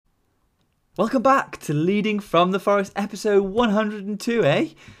Welcome back to Leading from the Forest, episode 102, eh?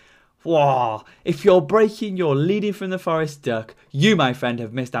 Wow, if you're breaking your Leading from the Forest duck, you, my friend,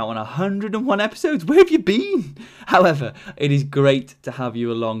 have missed out on 101 episodes. Where have you been? However, it is great to have you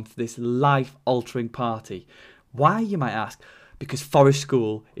along to this life-altering party. Why, you might ask? Because Forest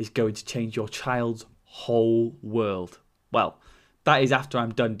School is going to change your child's whole world. Well, that is after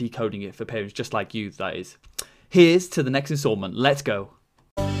I'm done decoding it for parents just like you, that is. Here's to the next instalment. Let's go.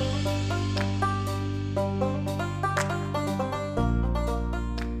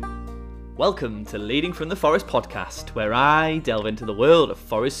 Welcome to Leading from the Forest podcast, where I delve into the world of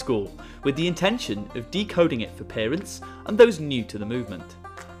Forest School with the intention of decoding it for parents and those new to the movement.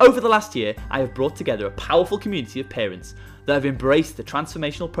 Over the last year, I have brought together a powerful community of parents that have embraced the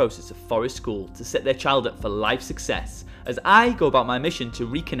transformational process of Forest School to set their child up for life success as I go about my mission to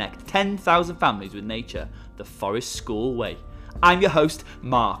reconnect 10,000 families with nature, the Forest School way. I'm your host,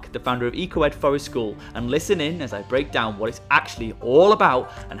 Mark, the founder of EcoEd Forest School, and listen in as I break down what it's actually all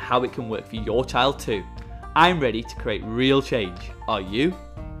about and how it can work for your child too. I'm ready to create real change. Are you?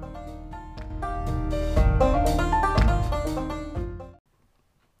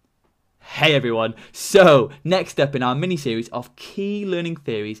 Hey everyone, so next up in our mini-series of key learning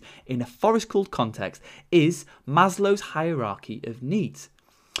theories in a Forest School context is Maslow's hierarchy of needs.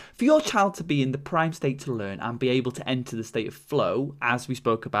 For your child to be in the prime state to learn and be able to enter the state of flow, as we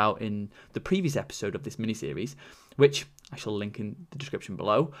spoke about in the previous episode of this mini-series, which I shall link in the description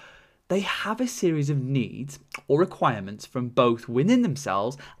below, they have a series of needs or requirements from both within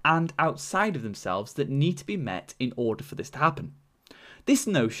themselves and outside of themselves that need to be met in order for this to happen. This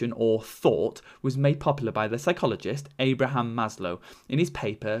notion or thought was made popular by the psychologist Abraham Maslow in his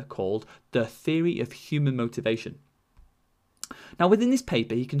paper called The Theory of Human Motivation. Now, within this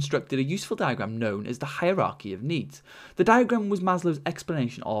paper, he constructed a useful diagram known as the hierarchy of needs. The diagram was Maslow's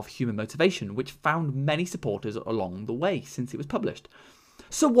explanation of human motivation, which found many supporters along the way since it was published.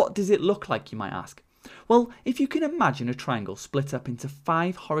 So what does it look like, you might ask? Well, if you can imagine a triangle split up into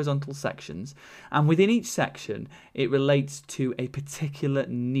 5 horizontal sections, and within each section, it relates to a particular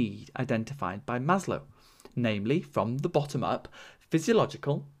need identified by Maslow, namely, from the bottom up,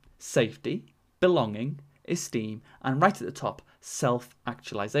 physiological, safety, belonging, esteem, and right at the top,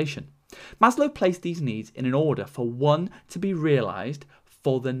 self-actualization. Maslow placed these needs in an order for one to be realized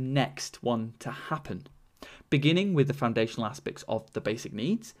for the next one to happen, beginning with the foundational aspects of the basic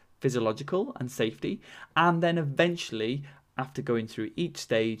needs, physiological and safety, and then eventually, after going through each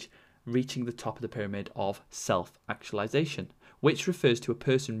stage, reaching the top of the pyramid of self-actualization, which refers to a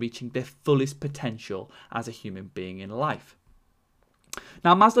person reaching their fullest potential as a human being in life.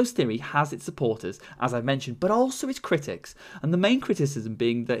 Now, Maslow's theory has its supporters, as I've mentioned, but also its critics, and the main criticism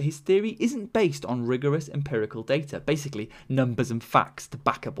being that his theory isn't based on rigorous empirical data, basically numbers and facts to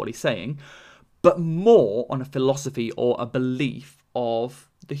back up what he's saying, but more on a philosophy or a belief of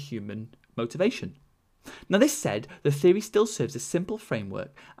the human motivation. Now, this said, the theory still serves a simple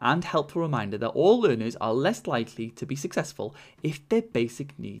framework and helpful reminder that all learners are less likely to be successful if their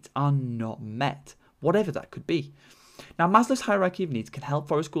basic needs are not met, whatever that could be. Now, Maslow's hierarchy of needs can help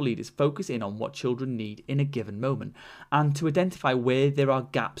Forest School leaders focus in on what children need in a given moment and to identify where there are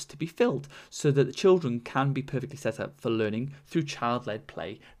gaps to be filled so that the children can be perfectly set up for learning through child-led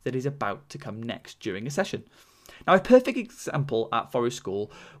play that is about to come next during a session. Now, a perfect example at Forest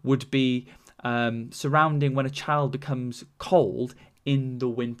School would be surrounding when a child becomes cold in the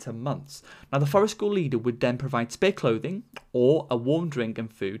winter months. Now, the Forest School leader would then provide spare clothing or a warm drink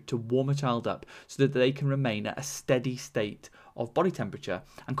and food to warm a child up so that they can remain at a steady state of body temperature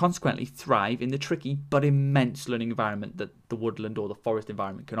and consequently thrive in the tricky but immense learning environment that the woodland or the forest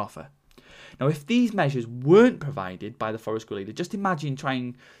environment can offer. Now, if these measures weren't provided by the Forest School leader, just imagine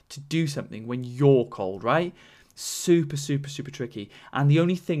trying to do something when you're cold, right? Super tricky. And the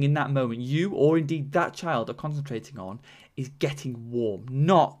only thing in that moment you or indeed that child are concentrating on is getting warm,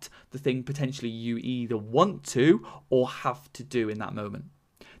 not the thing potentially you either want to or have to do in that moment.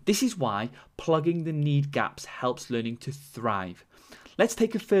 This is why plugging the need gaps helps learning to thrive. Let's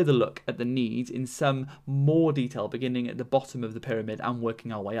take a further look at the needs in some more detail, beginning at the bottom of the pyramid and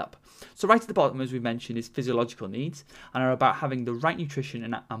working our way up. So right at the bottom, as we mentioned, is physiological needs and are about having the right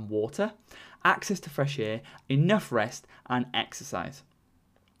nutrition and water, access to fresh air, enough rest and exercise.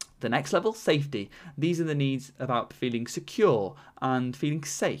 The next level, safety. These are the needs about feeling secure and feeling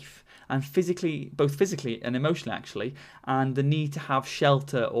safe, and both physically and emotionally actually, and the need to have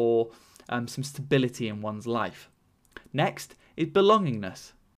shelter or some stability in one's life. Next is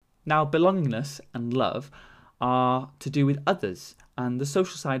belongingness. Now, belongingness and love are to do with others and the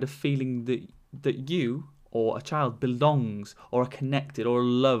social side of feeling that you or a child belongs or are connected or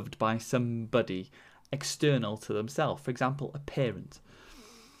loved by somebody external to themselves, for example, a parent.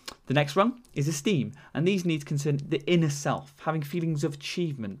 The next rung is esteem, and these needs concern the inner self, having feelings of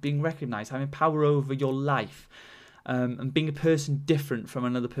achievement, being recognised, having power over your life, and being a person different from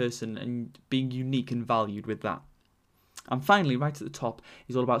another person and being unique and valued with that. And finally, right at the top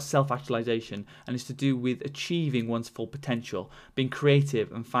is all about self-actualization, and it's to do with achieving one's full potential, being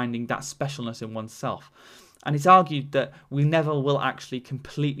creative and finding that specialness in oneself. And it's argued that we never will actually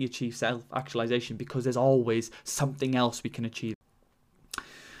completely achieve self-actualization because there's always something else we can achieve.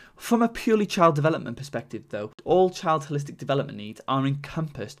 From a purely child development perspective, though, all child holistic development needs are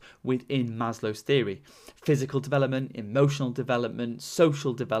encompassed within Maslow's theory. Physical development, emotional development,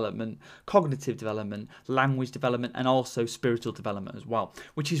 social development, cognitive development, language development, and also spiritual development as well,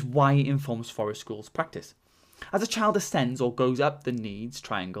 which is why it informs Forest School's practice. As a child ascends or goes up the needs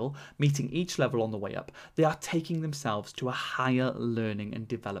triangle, meeting each level on the way up, they are taking themselves to a higher learning and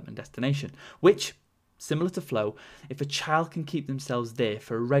development destination, which, similar to flow, if a child can keep themselves there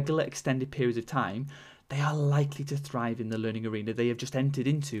for regular extended periods of time, they are likely to thrive in the learning arena they have just entered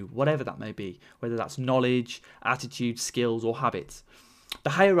into, whatever that may be, whether that's knowledge, attitude, skills, or habits.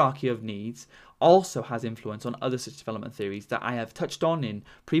 The hierarchy of needs also has influence on other such development theories that I have touched on in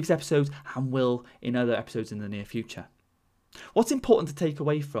previous episodes and will in other episodes in the near future. What's important to take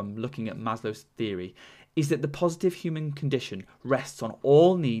away from looking at Maslow's theory is that the positive human condition rests on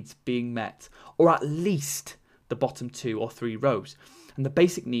all needs being met, or at least the bottom 2 or 3 rows. And the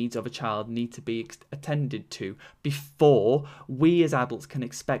basic needs of a child need to be attended to before we as adults can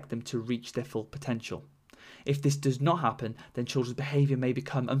expect them to reach their full potential. If this does not happen, then children's behaviour may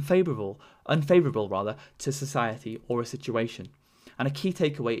become unfavourable to society or a situation. And a key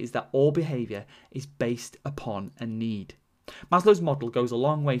takeaway is that all behaviour is based upon a need. Maslow's model goes a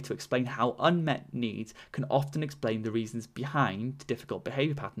long way to explain how unmet needs can often explain the reasons behind difficult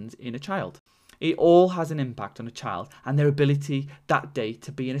behaviour patterns in a child. It all has an impact on a child and their ability that day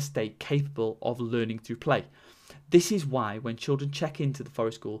to be in a state capable of learning through play. This is why when children check into the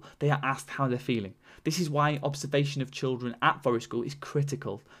Forest School, they are asked how they're feeling. This is why observation of children at Forest School is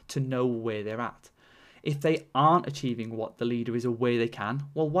critical to know where they're at. If they aren't achieving what the leader is aware they can,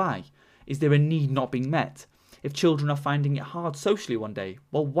 well, why? Is there a need not being met? If children are finding it hard socially one day,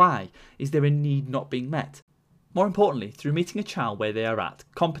 well, why? Is there a need not being met? More importantly, through meeting a child where they are at,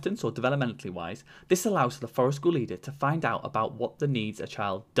 competence or developmentally wise, this allows the Forest School leader to find out about what the needs a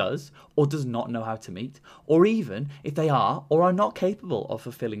child does or does not know how to meet, or even if they are or are not capable of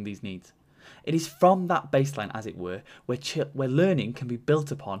fulfilling these needs. It is from that baseline, as it were, where learning can be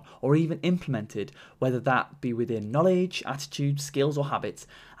built upon or even implemented, whether that be within knowledge, attitude, skills or habits,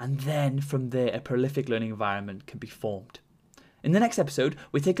 and then from there a prolific learning environment can be formed. In the next episode,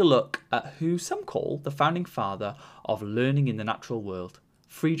 we take a look at who some call the founding father of learning in the natural world,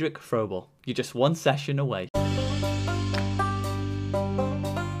 Friedrich Froebel. You're just one session away.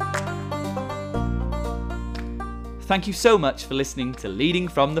 Thank you so much for listening to Leading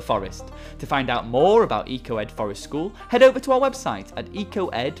from the Forest. To find out more about EcoEd Forest School, head over to our website at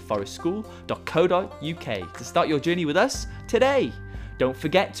ecoedforestschool.co.uk to start your journey with us today. Don't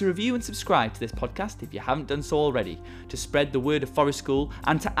forget to review and subscribe to this podcast if you haven't done so already, to spread the word of Forest School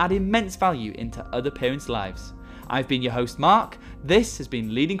and to add immense value into other parents' lives. I've been your host, Mark. This has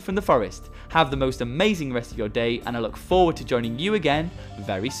been Leading from the Forest. Have the most amazing rest of your day, and I look forward to joining you again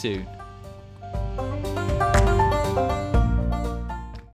very soon.